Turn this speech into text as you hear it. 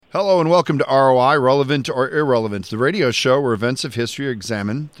Hello and welcome to ROI, Relevant or Irrelevant, the radio show where events of history are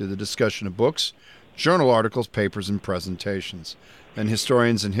examined through the discussion of books, journal articles, papers, and presentations. Then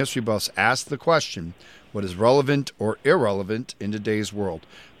historians and history buffs ask the question, what is relevant or irrelevant in today's world?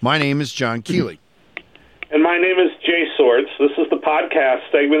 My name is John Keeley. And my name is Jay Swords. This is the podcast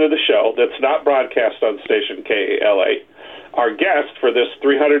segment of the show that's not broadcast on station KALA. Our guest for this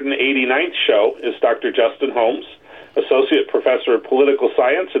 389th show is Dr. Justin Holmes, Associate Professor of Political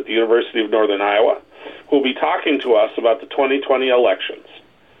Science at the University of Northern Iowa, who will be talking to us about the 2020 elections.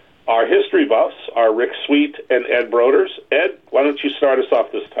 Our history buffs are Rick Sweet and Ed Broders. Ed, why don't you start us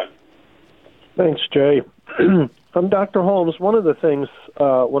off this time? Thanks, Jay. I'm Dr. Holmes. One of the things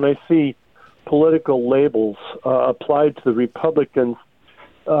when I see political labels applied to the Republicans,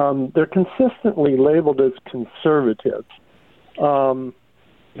 they're consistently labeled as conservatives.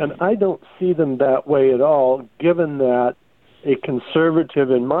 And I don't see them that way at all, given that a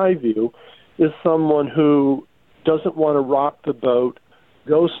conservative, in my view, is someone who doesn't want to rock the boat,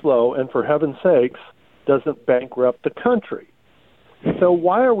 go slow, and for heaven's sakes, doesn't bankrupt the country. So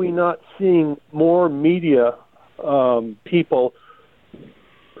why are we not seeing more media people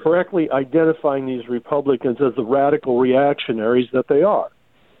correctly identifying these Republicans as the radical reactionaries that they are?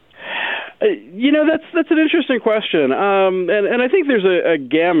 That's an interesting question, and I think there's a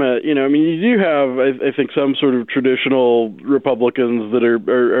gamut. You do have, I think, some sort of traditional Republicans that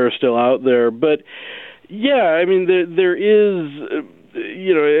are still out there, but there is.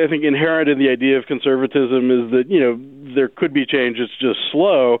 I think inherent in the idea of conservatism is that there could be change. It's just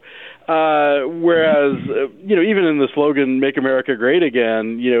slow. Whereas, even in the slogan "Make America Great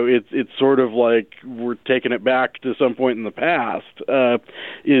Again," it's sort of like we're taking it back to some point in the past.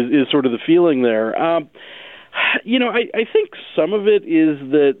 Is sort of the feeling there. I think some of it is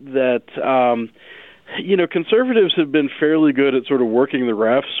that conservatives have been fairly good at sort of working the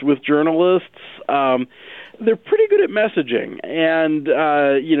refs with journalists. They're pretty good at messaging and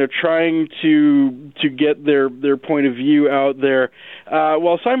trying to get their point of view out there,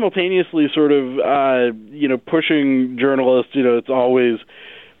 while simultaneously sort of pushing journalists. It's always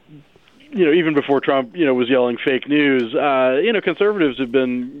even before Trump was yelling fake news. Conservatives have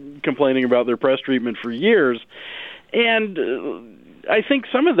been complaining about their press treatment for years, and I think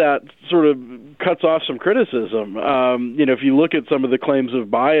some of that sort of cuts off some criticism. If you look at some of the claims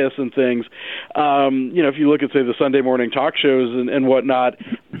of bias and things, if you look at, say, the Sunday morning talk shows and whatnot,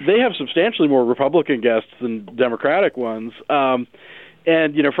 they have substantially more Republican guests than Democratic ones. And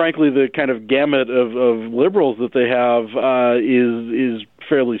frankly, the kind of gamut of liberals that they have is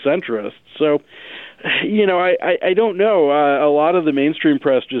fairly centrist. So, I don't know. A lot of the mainstream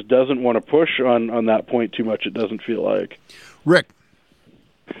press just doesn't want to push on that point too much, it doesn't feel like. Rick.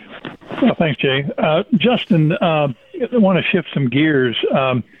 Well, thanks, Jay. Justin, I want to shift some gears.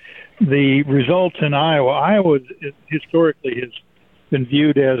 The results in Iowa historically has been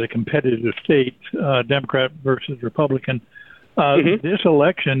viewed as a competitive state, Democrat versus Republican. This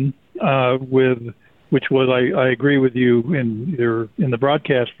election, which was, I agree with you, in the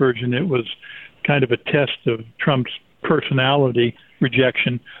broadcast version, it was kind of a test of Trump's personality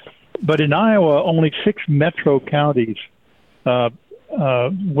rejection. But in Iowa, only 6 metro counties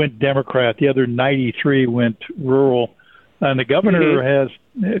went Democrat. The other 93 went rural, and the governor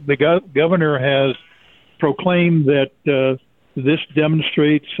has proclaimed that this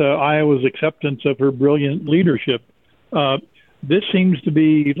demonstrates Iowa's acceptance of her brilliant leadership. This seems to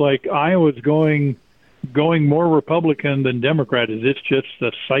be like Iowa's going more Republican than Democrat. Is this just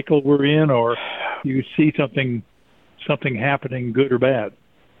the cycle we're in, or do you see something happening, good or bad?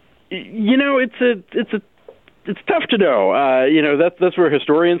 It's tough to know. That's where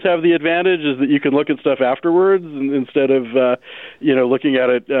historians have the advantage, is that you can look at stuff afterwards instead of, looking at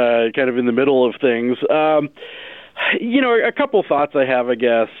it kind of in the middle of things. A couple thoughts I have, I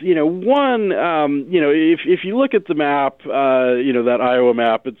guess. One, if you look at the map, that Iowa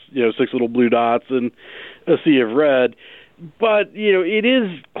map, it's 6 little blue dots and a sea of red. But, it is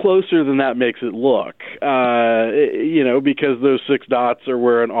closer than that makes it look, because those 6 dots are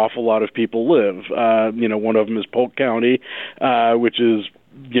where an awful lot of people live. One of them is Polk County, which is,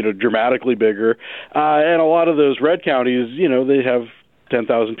 dramatically bigger. And a lot of those red counties, they have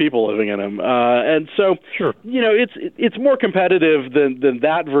 10,000 people living in them. And so, sure. It's more competitive than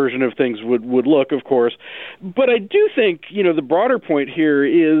that version of things would look, of course. But I do think, the broader point here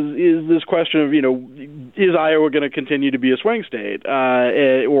is this question of, is Iowa going to continue to be a swing state?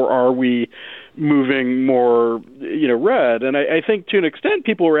 Or are we moving more, red. And I think to an extent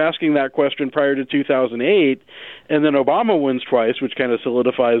people were asking that question prior to 2008, and then Obama wins twice, which kind of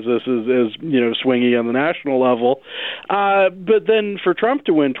solidifies this as swingy on the national level. But then for Trump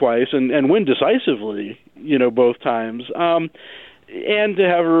to win twice and win decisively, both times, and to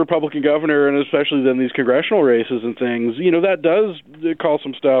have a Republican governor, and especially then these congressional races and things, that does call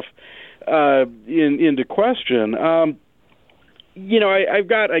some stuff into question. I've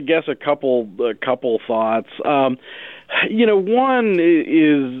got, I guess, a couple thoughts. One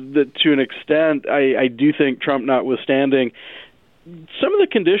is that to an extent, I do think Trump notwithstanding, some of the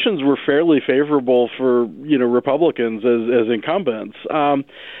conditions were fairly favorable for Republicans as incumbents.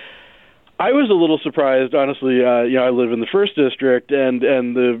 I was a little surprised, honestly. I live in the 1st District, and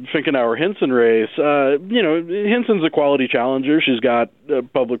the Finkenauer-Hinson race. Hinson's a quality challenger. She's got a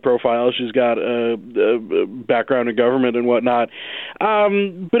public profile. She's got a background in government and whatnot.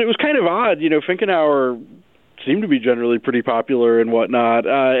 But it was kind of odd. Finkenauer seemed to be generally pretty popular and whatnot,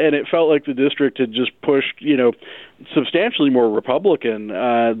 and it felt like the district had just pushed, substantially more Republican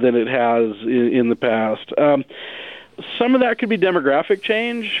than it has in the past. Some of that could be demographic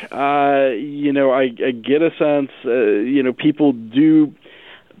change. I get a sense,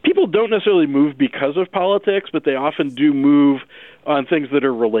 people don't necessarily move because of politics, but they often do move on things that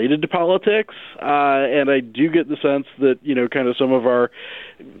are related to politics. And I do get the sense that, kind of some of our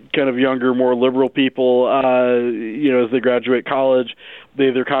kind of younger, more liberal people, as they graduate college, they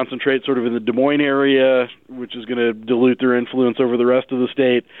either concentrate sort of in the Des Moines area, which is going to dilute their influence over the rest of the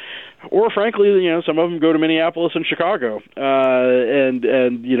state, or frankly, some of them go to Minneapolis and Chicago, and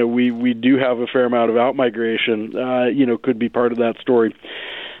we do have a fair amount of outmigration. Could be part of that story.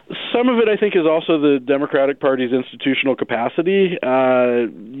 Some of it, I think, is also the Democratic Party's institutional capacity.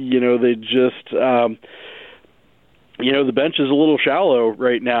 They just, the bench is a little shallow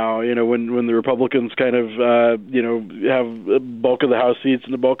right now. When the Republicans kind of, have a bulk of the House seats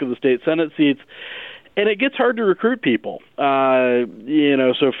and the bulk of the state Senate seats. And it gets hard to recruit people,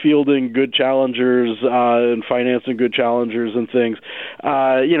 so fielding good challengers and financing good challengers and things,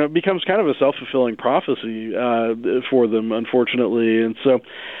 it becomes kind of a self-fulfilling prophecy for them, unfortunately. And so,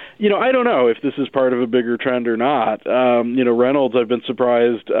 I don't know if this is part of a bigger trend or not. Reynolds, I've been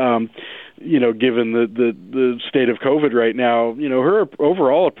surprised, given the state of COVID right now, her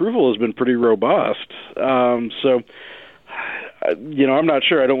overall approval has been pretty robust. I'm not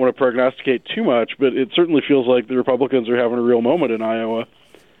sure. I don't want to prognosticate too much, but it certainly feels like the Republicans are having a real moment in Iowa.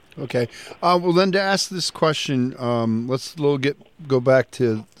 Okay. Well, then to ask this question, let's go back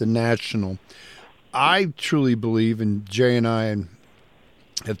to the national. I truly believe, and Jay and I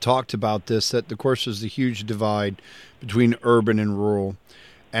have talked about this, that, of course, there's a huge divide between urban and rural.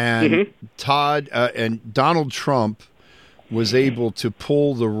 And Donald Trump was able to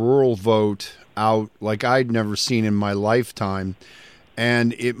pull the rural vote out like I'd never seen in my lifetime,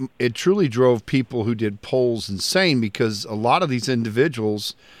 and it truly drove people who did polls insane, because a lot of these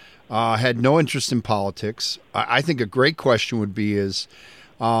individuals had no interest in politics. I think a great question would be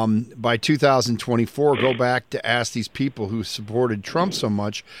by 2024, go back to ask these people who supported Trump so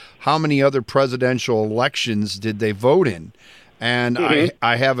much, how many other presidential elections did they vote in? And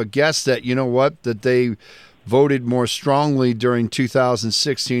I have a guess that, that they voted more strongly during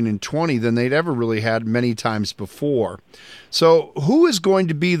 2016 and 20 than they'd ever really had many times before. So who is going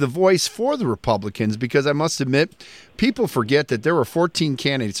to be the voice for the Republicans? Because I must admit, people forget that there were 15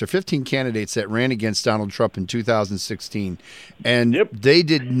 candidates that ran against Donald Trump in 2016, and they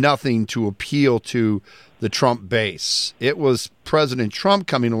did nothing to appeal to the Trump base. It was President Trump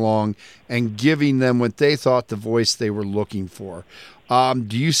coming along and giving them what they thought the voice they were looking for.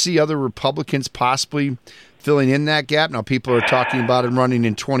 Do you see other Republicans possibly filling in that gap? Now, people are talking about him running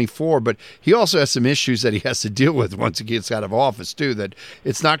in 24, but he also has some issues that he has to deal with once he gets out of office, too, that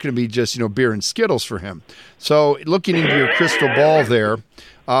it's not going to be just, beer and Skittles for him. So looking into your crystal ball there,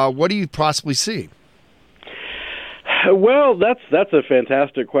 what do you possibly see? Well, that's a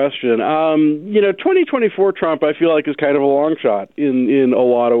fantastic question. 2024 Trump, I feel like, is kind of a long shot in a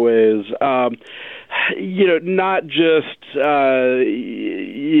lot of ways. Not just,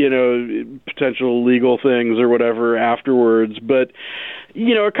 potential legal things or whatever afterwards, but,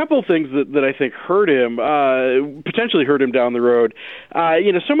 a couple of things that I think potentially hurt him down the road.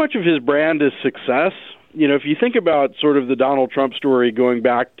 So much of his brand is success. If you think about sort of the Donald Trump story going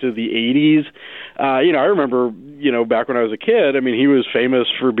back to the 80s, I remember, back when I was a kid, he was famous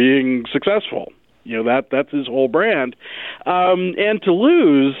for being successful. That's his whole brand. And to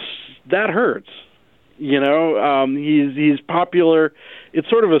lose, that hurts. He's popular. It's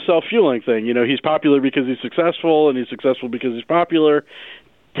sort of a self-fueling thing. He's popular because he's successful, and he's successful because he's popular.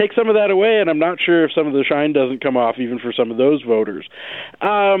 take some of that away, and I'm not sure if some of the shine doesn't come off even for some of those voters.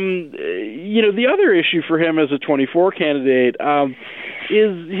 The other issue for him as a 24 candidate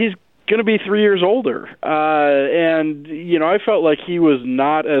is he's going to be 3 years older. And I felt like he was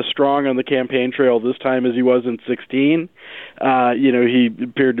not as strong on the campaign trail this time as he was in 16. He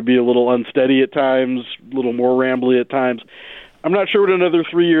appeared to be a little unsteady at times, a little more rambly at times. I'm not sure what another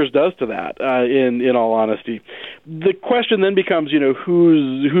 3 years does to that, in all honesty. The question then becomes,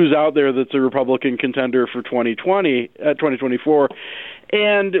 who's out there that's a Republican contender for 2024.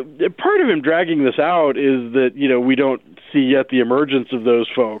 And part of him dragging this out is that, we don't see yet the emergence of those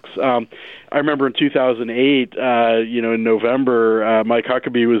folks. I remember in 2008, in November, Mike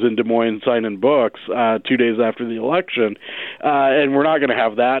Huckabee was in Des Moines signing books 2 days after the election, and we're not going to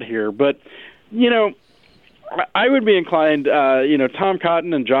have that here. But, I would be inclined, Tom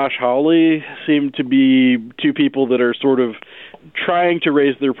Cotton and Josh Hawley seem to be two people that are sort of trying to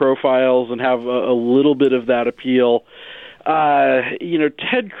raise their profiles and have a little bit of that appeal.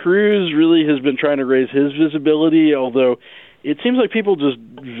 Ted Cruz really has been trying to raise his visibility, although it seems like people just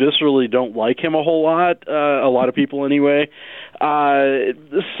viscerally don't like him a whole lot, a lot of people anyway.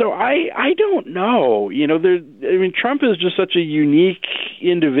 So I don't know. Trump is just such a unique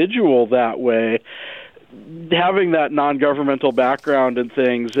individual that way, having that non-governmental background and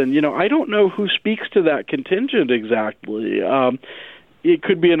things. And, I don't know who speaks to that contingent exactly. It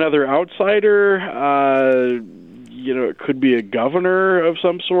could be another outsider. It could be a governor of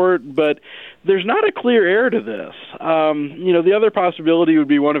some sort, but there's not a clear heir to this. The other possibility would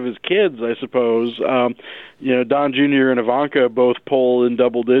be one of his kids, I suppose. Don Jr. and Ivanka both poll in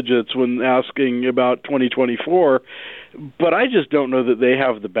double digits when asking about 2024, but I just don't know that they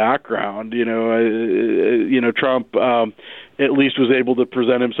have the background. Trump at least was able to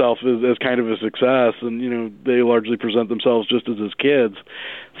present himself as kind of a success, and, they largely present themselves just as his kids.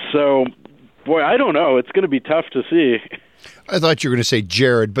 So, boy, I don't know. It's going to be tough to see. I thought you were going to say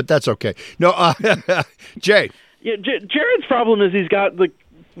Jared, but that's okay. No, Jay. Yeah, Jared's problem is he's got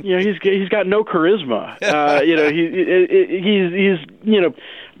he's got no charisma. He's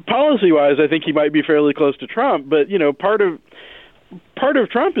policy-wise, I think he might be fairly close to Trump, but part of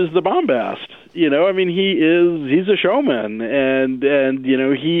Trump is the bombast. He's a showman, and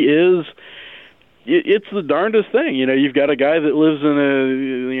he is. It's the darndest thing. You've got a guy that lives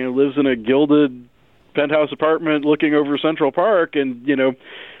in a gilded penthouse apartment looking over Central Park, and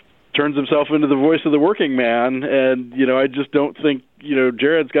turns himself into the voice of the working man. And I just don't think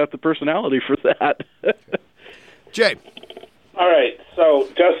Jared's got the personality for that. Jay. All right. So,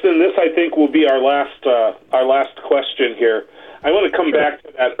 Justin, this I think will be our last question here. I want to come back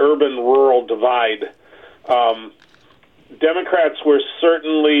to that urban-rural divide. Democrats were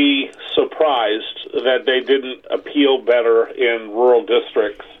certainly surprised that they didn't appeal better in rural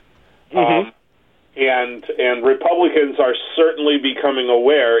districts. Mm-hmm. And Republicans are certainly becoming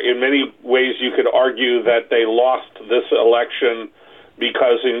aware. In many ways, you could argue that they lost this election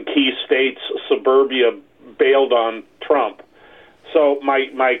because in key states, suburbia bailed on Trump. So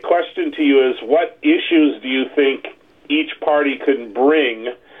my question to you is, what issues do you think each party can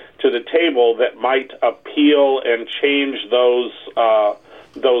bring to the table that might appeal and change those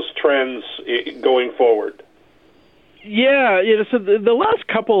trends going forward? Yeah, so the last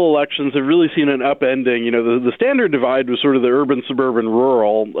couple elections have really seen an upending. The standard divide was sort of the urban, suburban,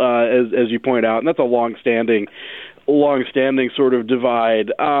 rural, as you point out, and that's a long-standing sort of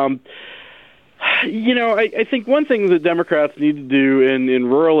divide. I think one thing that Democrats need to do in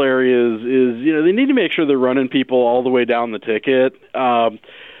rural areas is, they need to make sure they're running people all the way down the ticket.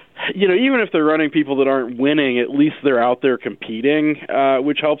 Even if they're running people that aren't winning, at least they're out there competing,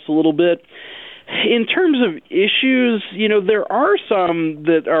 which helps a little bit. In terms of issues, there are some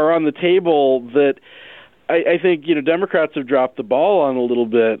that are on the table that I think, Democrats have dropped the ball on a little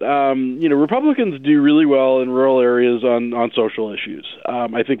bit. Republicans do really well in rural areas on social issues.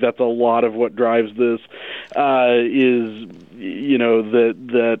 I think that's a lot of what drives this, is,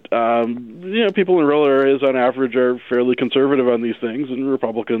 that people in rural areas on average are fairly conservative on these things, and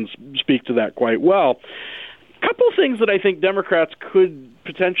Republicans speak to that quite well. Couple things that I think Democrats could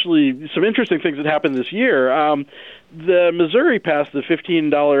potentially, some interesting things that happened this year. The Missouri passed the $15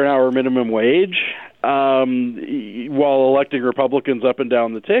 an hour minimum wage while electing Republicans up and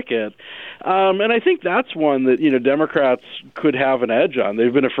down the ticket. And I think that's one that, Democrats could have an edge on.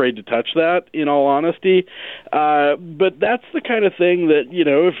 They've been afraid to touch that, in all honesty. But that's the kind of thing that,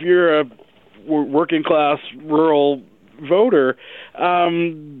 if you're a working class rural voter,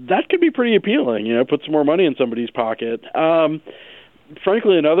 that could be pretty appealing. Put some more money in somebody's pocket.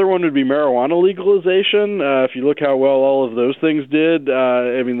 frankly, another one would be marijuana legalization. If you look how well all of those things did,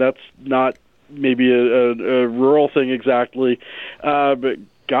 I mean, that's not maybe a rural thing exactly, but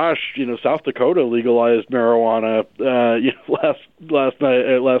gosh, South Dakota legalized marijuana,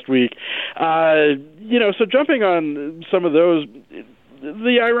 last week. So jumping on some of those,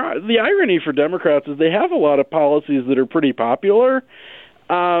 the irony for Democrats is they have a lot of policies that are pretty popular.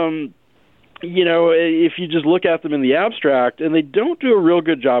 If you just look at them in the abstract, and they don't do a real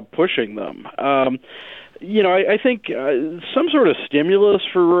good job pushing them. I think some sort of stimulus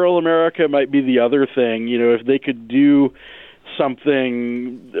for rural America might be the other thing. If they could do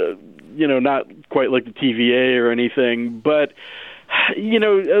something, not quite like the TVA or anything, but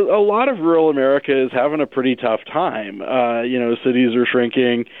a lot of rural America is having a pretty tough time. Cities are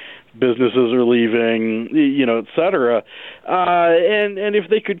shrinking, businesses are leaving, et cetera. And if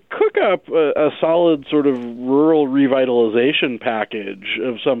they could cook up a solid sort of rural revitalization package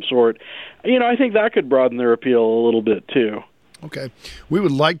of some sort, I think that could broaden their appeal a little bit too. Okay. We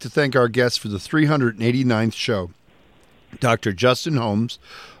would like to thank our guest for the 389th show, Dr. Justin Holmes,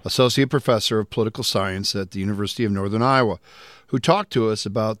 Associate Professor of Political Science at the University of Northern Iowa, who talked to us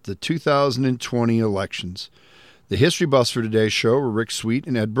about the 2020 elections. The history buffs for today's show were Rick Sweet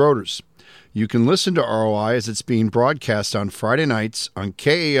and Ed Broders. You can listen to ROI as it's being broadcast on Friday nights on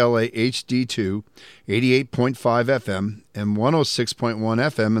KALA HD2, 88.5 FM and 106.1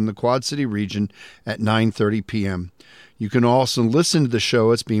 FM in the Quad City region at 9:30 p.m. You can also listen to the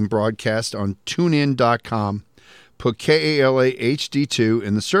show. It's being broadcast on TuneIn.com. Put KALA HD2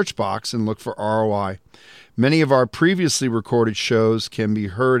 in the search box and look for ROI. Many of our previously recorded shows can be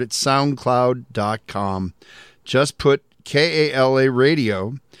heard at SoundCloud.com. Just put KALA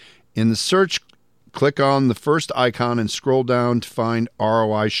Radio in the search, click on the first icon and scroll down to find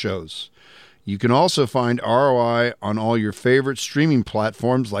ROI shows. You can also find ROI on all your favorite streaming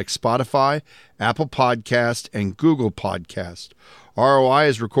platforms like Spotify, Apple Podcast, and Google Podcast. ROI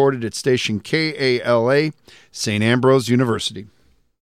is recorded at station KALA, St. Ambrose University.